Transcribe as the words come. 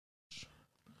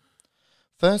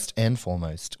First and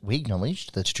foremost, we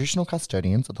acknowledge the traditional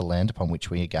custodians of the land upon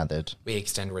which we are gathered. We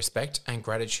extend respect and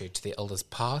gratitude to the elders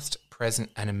past,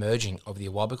 present and emerging of the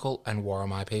Awabakal and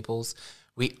Worimi peoples.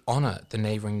 We honour the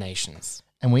neighbouring nations.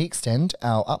 And we extend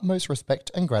our utmost respect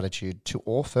and gratitude to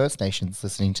all First Nations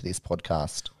listening to this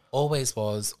podcast. Always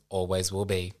was, always will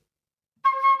be.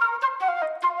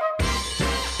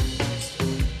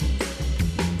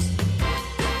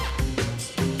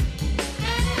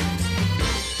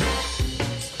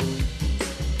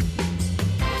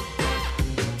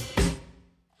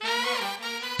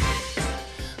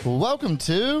 Welcome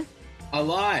to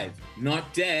Alive,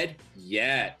 not dead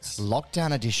yet.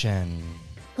 Lockdown Edition.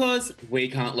 Because we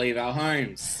can't leave our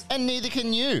homes. And neither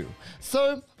can you.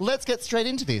 So let's get straight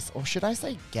into this. Or should I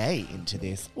say gay into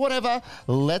this? Whatever.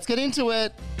 Let's get into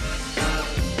it.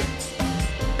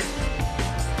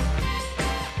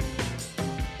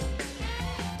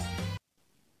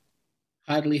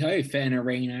 Hidely ho,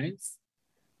 fanarinos.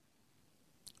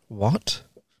 What?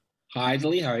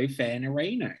 Hidely ho,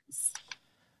 fanarinos.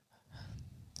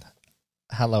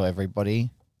 Hello, everybody.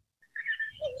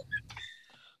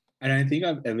 I don't think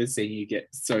I've ever seen you get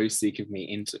so sick of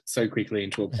me so quickly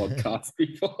into a podcast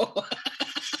before.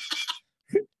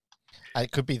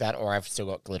 It could be that, or I've still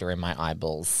got glitter in my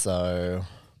eyeballs, so...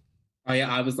 Oh yeah,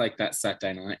 I was like that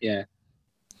Saturday night, yeah.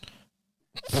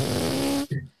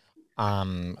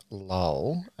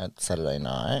 Lol, at Saturday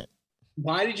night.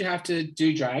 Why did you have to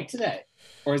do drag today?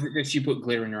 Or is it just you put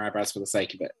glitter in your eyebrows for the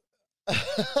sake of it?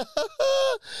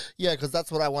 Yeah, because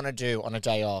that's what I want to do on a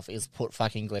day off, is put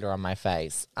fucking glitter on my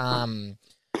face. No,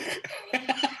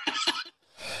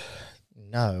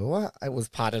 it was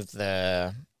part of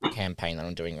the campaign that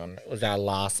I'm doing it was our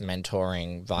last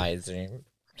mentoring via Zoom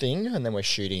thing, and then we're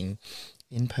shooting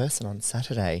in person on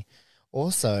Saturday.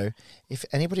 Also, if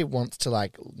anybody wants to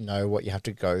like know what you have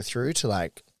to go through to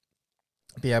like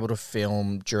be able to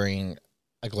film during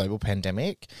a global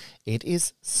pandemic, it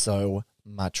is so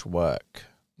much work.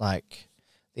 Like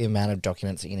the amount of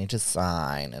documents that you need to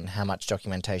sign and how much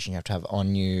documentation you have to have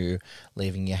on you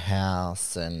leaving your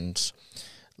house, and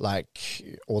like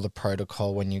all the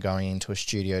protocol when you're going into a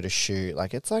studio to shoot.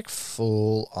 Like it's like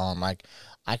full on. Like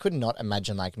I could not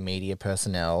imagine like media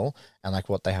personnel and like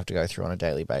what they have to go through on a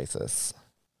daily basis.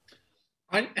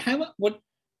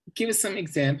 Give us some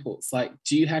examples. Like,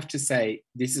 do you have to say,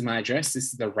 this is my address, this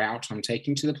is the route I'm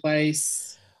taking to the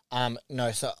place?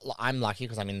 No, so I'm lucky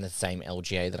because I'm in the same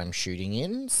LGA that I'm shooting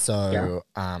in. So,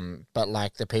 yeah. But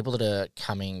like the people that are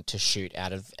coming to shoot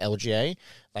out of LGA,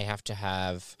 they have to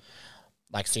have,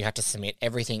 like, so you have to submit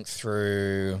everything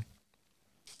through,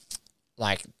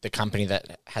 like, the company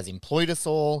that has employed us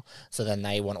all. So then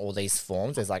they want all these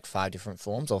forms. There's like 5 different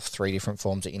forms or 3 different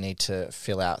forms that you need to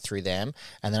fill out through them.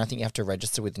 And then I think you have to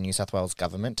register with the New South Wales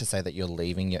government to say that you're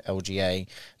leaving your LGA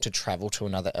to travel to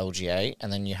another LGA.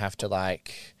 And then you have to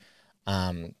like...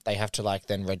 they have to like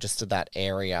then register that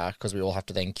area because we all have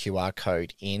to then QR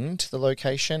code into the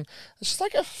location. It's just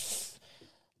like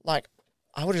like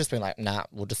I would have just been like, nah,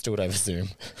 we'll just do it over Zoom.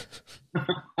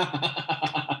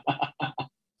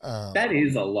 That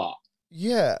is a lot.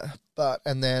 Yeah,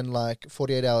 and then like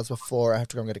 48 hours before I have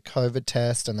to go and get a COVID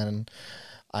test, and then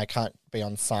I can't be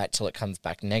on site till it comes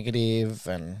back negative,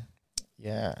 and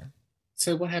yeah.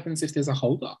 So what happens if there's a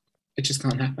hold up? It just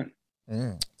can't happen.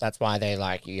 That's why they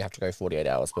like you have to go 48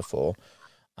 hours before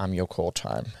your call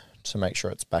time to make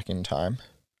sure it's back in time.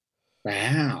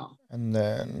 Wow. And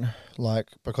then like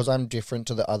because I'm different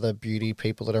to the other beauty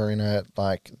people that are in it,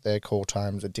 like their call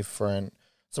times are different.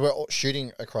 So we're all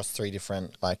shooting across 3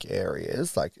 different like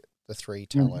areas, like the 3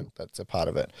 talent that's a part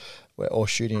of it. We're all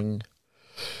shooting.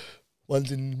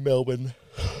 One's in Melbourne.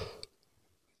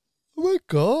 Oh my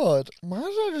god! Why did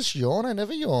I just yawn? I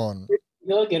never yawn.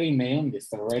 You're getting me on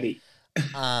this already.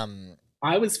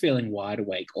 I was feeling wide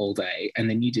awake all day, and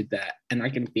then you did that, and I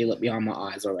can feel it behind my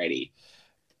eyes already.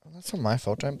 Well, that's not my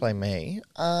fault. Don't blame me.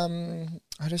 I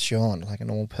just yawned like a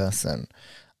normal person.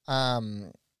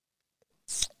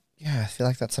 Yeah, I feel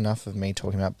like that's enough of me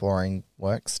talking about boring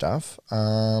work stuff.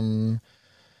 And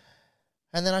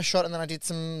then I shot, and then I did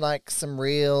some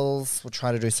reels. We'll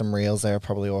try to do some reels. They were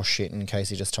probably all shit, and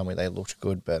Casey just told me they looked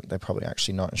good, but they're probably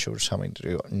actually not, and she'll just tell me to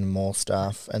do more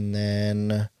stuff. And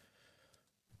then,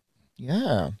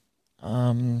 yeah,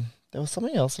 there was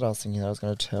something else that I was thinking that I was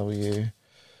going to tell you,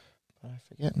 but I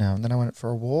forget now. And then I went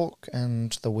for a walk,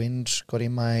 and the wind got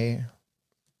in my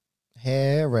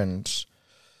hair, and...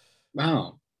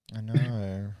 Wow. I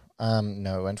know.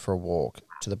 No, I went for a walk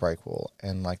to the break wall,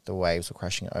 and like the waves were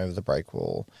crashing over the break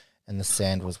wall, and the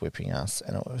sand was whipping us,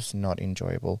 and it was not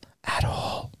enjoyable at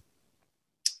all.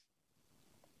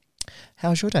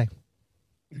 How was your day?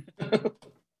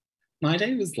 My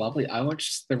day was lovely. I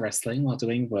watched the wrestling while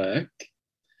doing work.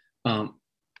 And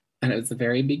it was a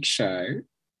very big show.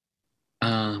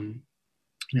 And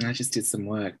I just did some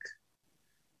work.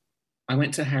 I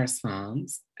went to Harris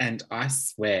Farms, and I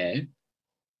swear,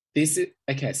 this is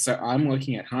okay. So I'm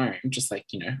working at home, just like,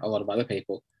 a lot of other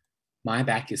people. My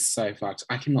back is so fucked.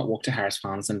 I cannot walk to Harris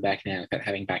Farms and back now without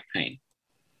having back pain.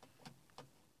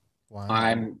 Wow.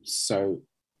 I'm so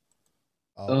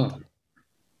old. Oh.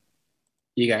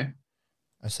 You go.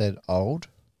 I said old.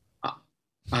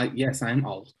 Yes, I'm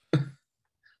old.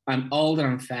 I'm old and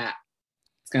I'm fat.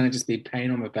 It's going to just be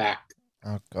pain on my back.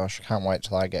 Oh gosh, I can't wait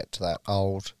till I get to that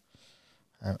old.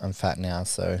 I'm fat now,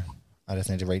 so I just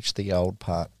need to reach the old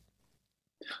part.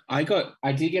 I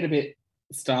did get a bit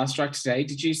starstruck today.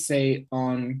 Did you see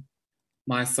on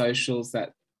my socials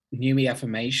that New Me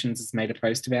Affirmations has made a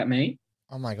post about me?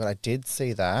 Oh my God, I did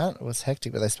see that. It was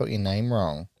hectic, but they spelled your name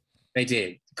wrong. They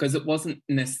did, because it wasn't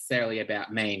necessarily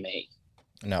about me.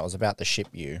 No, it was about the ship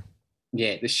you.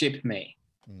 Yeah, the ship me.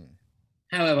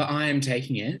 However, I am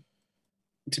taking it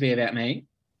to be about me.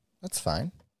 That's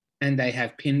fine. And they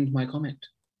have pinned my comment.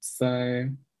 So I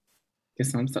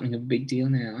guess I'm something of a big deal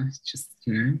now. It's just,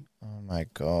 Oh my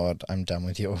God, I'm done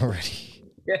with you already.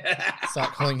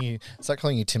 Start calling you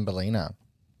Timberlina.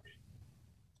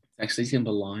 It's actually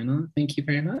Timberlina. Thank you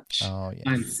very much. Oh, yes.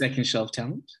 I'm second shelf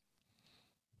talent.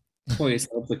 Pour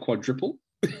yourselves a quadruple.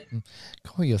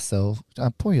 Pour yourselves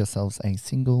a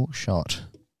single shot.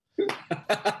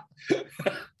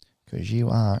 Because you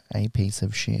are a piece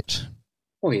of shit.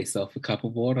 Pour yourself a cup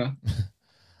of water.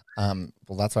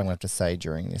 Well, that's what I'm going to have to say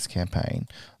during this campaign.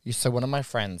 So one of my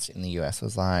friends in the US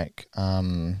was like,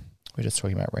 we're just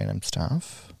talking about random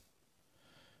stuff.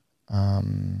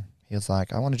 He was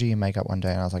like, I want to do your makeup one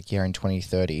day. And I was like, yeah, in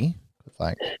 2030. It's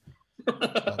like,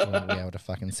 we'll be able to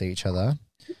fucking see each other.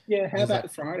 Yeah, how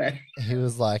about Friday? He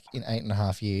was like, in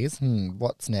 8.5 years,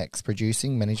 what's next?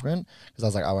 Producing, management? Because I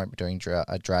was like, I won't be doing drag.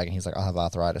 And he's like, I'll have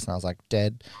arthritis. And I was like,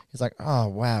 dead. He's like, oh,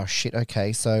 wow, shit,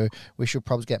 okay. So we should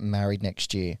probably get married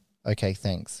next year. Okay,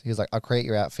 thanks. He was like, I'll create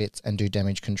your outfits and do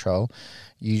damage control.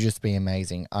 You just be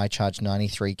amazing. I charge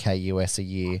 $93K US a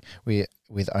year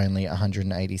with only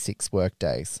 186 work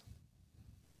days.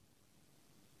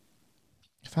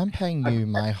 If I'm paying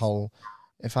you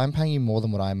if I'm paying you more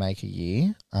than what I make a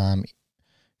year,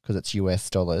 because it's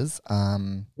US dollars.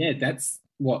 Yeah, that's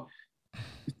what,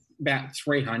 about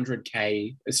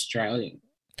 300K Australian.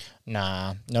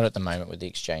 Nah, not at the moment with the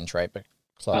exchange rate, but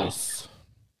close.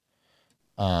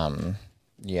 Oh.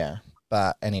 Yeah,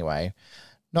 but anyway,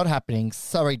 not happening.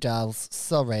 Sorry, Dals.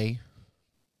 Sorry.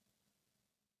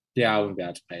 Yeah, I wouldn't be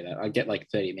able to pay that. I'd get like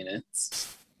 30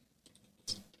 minutes,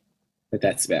 but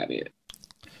that's about it.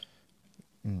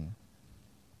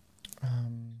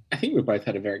 I think we both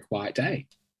had a very quiet day.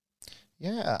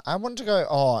 Yeah, I want to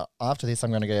go. After this,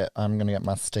 I'm gonna get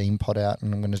my Steam pod out,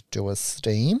 and I'm gonna do a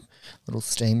little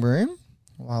Steam room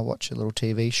while I watch a little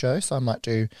TV show. So I might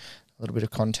do a little bit of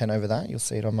content over that. You'll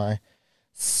see it on my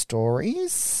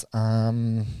stories.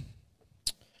 Other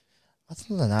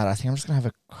than that, I think I'm just gonna have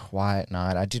a quiet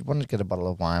night. I did want to get a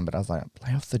bottle of wine, but I was like,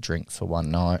 lay off the drinks for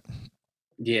one night.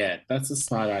 Yeah, that's a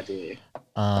smart idea.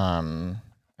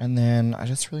 And then I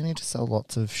just really need to sell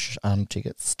lots of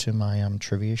tickets to my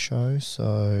trivia show.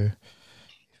 So,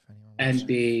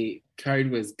 the code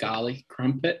was garlic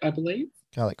crumpet, I believe.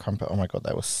 Garlic crumpet. Oh my God,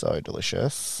 they were so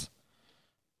delicious.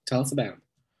 Tell us about them,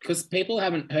 because people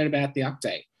haven't heard about the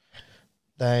update.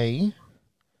 They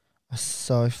are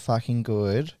so fucking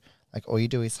good. Like, all you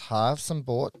do is halve some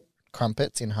bought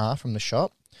crumpets in half from the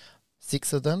shop.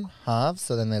 6 of them halves,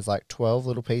 so then there's like 12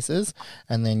 little pieces,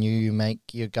 and then you make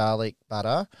your garlic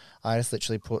butter. I just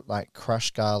literally put like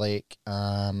crushed garlic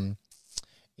in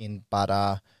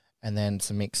butter, and then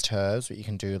some mixed herbs, but you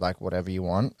can do like whatever you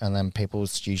want. And then people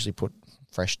usually put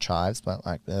fresh chives, but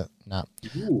like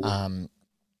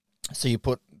so you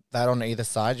put that on either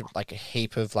side, like a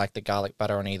heap of like the garlic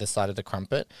butter on either side of the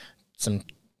crumpet, some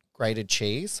grated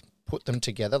cheese, put them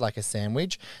together like a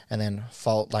sandwich, and then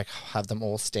have them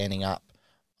all standing up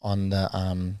on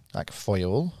the like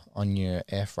foil on your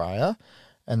air fryer,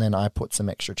 and then I put some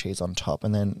extra cheese on top,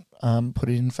 and then put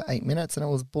it in for 8 minutes, and it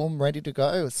was boom, ready to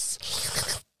go. It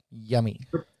was yummy.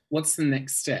 What's the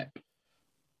next step?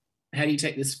 How do you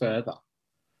take this further?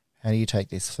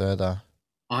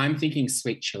 I'm thinking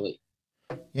sweet chili.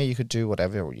 Yeah, you could do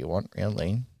whatever you want,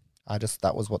 really.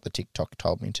 That was what the TikTok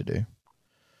told me to do.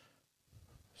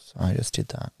 So I just did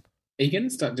that. Are you going to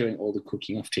start doing all the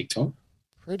cooking off TikTok?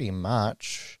 Pretty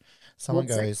much. Someone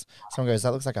goes,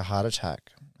 that looks like a heart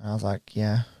attack. And I was like,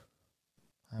 yeah,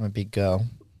 I'm a big girl.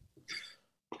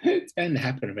 It's bound to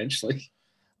happen eventually.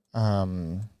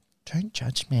 Don't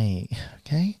judge me,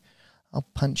 okay? I'll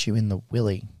punch you in the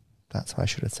willy. That's what I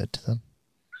should have said to them.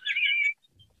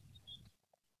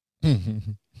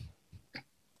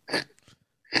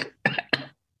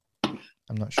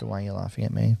 I'm not sure why you're laughing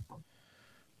at me.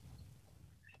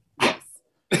 Yes.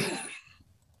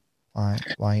 Why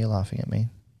are you laughing at me?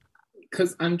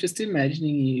 Because I'm just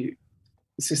imagining you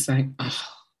it's just saying, oh,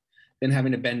 then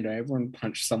having to bend over and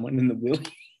punch someone in the willy.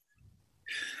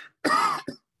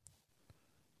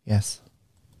 Yes.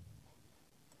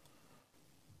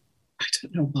 I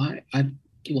don't know why. I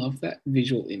love that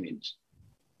visual image.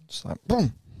 Just like,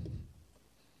 boom.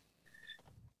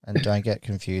 And don't get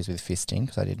confused with fisting,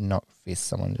 because I did not fist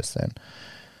someone just then.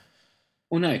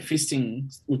 Well, no,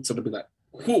 fisting would sort of be like,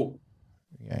 whoa.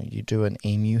 You do an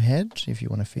emu head. If you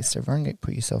want to fist everyone,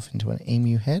 put yourself into an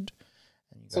emu head.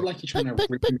 And you So go, like you're trying to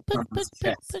rip someone's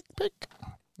chest. pick.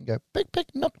 You go,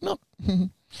 pick, knock, knock.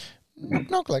 Knock,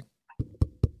 knock, like,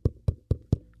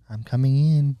 I'm coming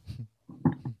in.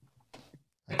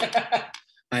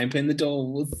 I open the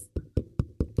doors.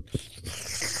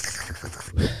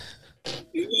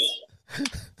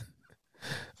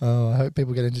 Oh, I hope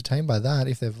people get entertained by that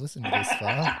if they've listened to this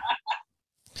far.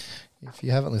 If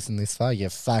you haven't listened this far, you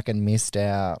fucking missed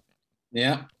out.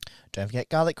 Yeah. Don't forget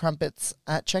garlic crumpets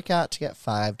at checkout to get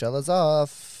 $5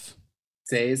 off.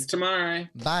 See you tomorrow.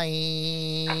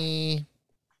 Bye.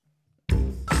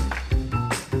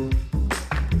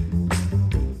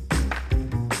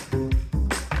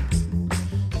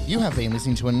 You have been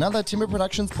listening to another Timber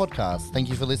Productions podcast. Thank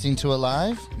you for listening to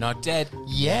Alive. Not dead.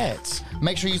 Yet.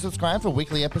 Make sure you subscribe for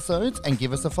weekly episodes and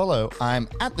give us a follow. I'm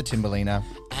at the Timberlina.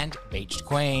 And Beached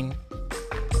Queen.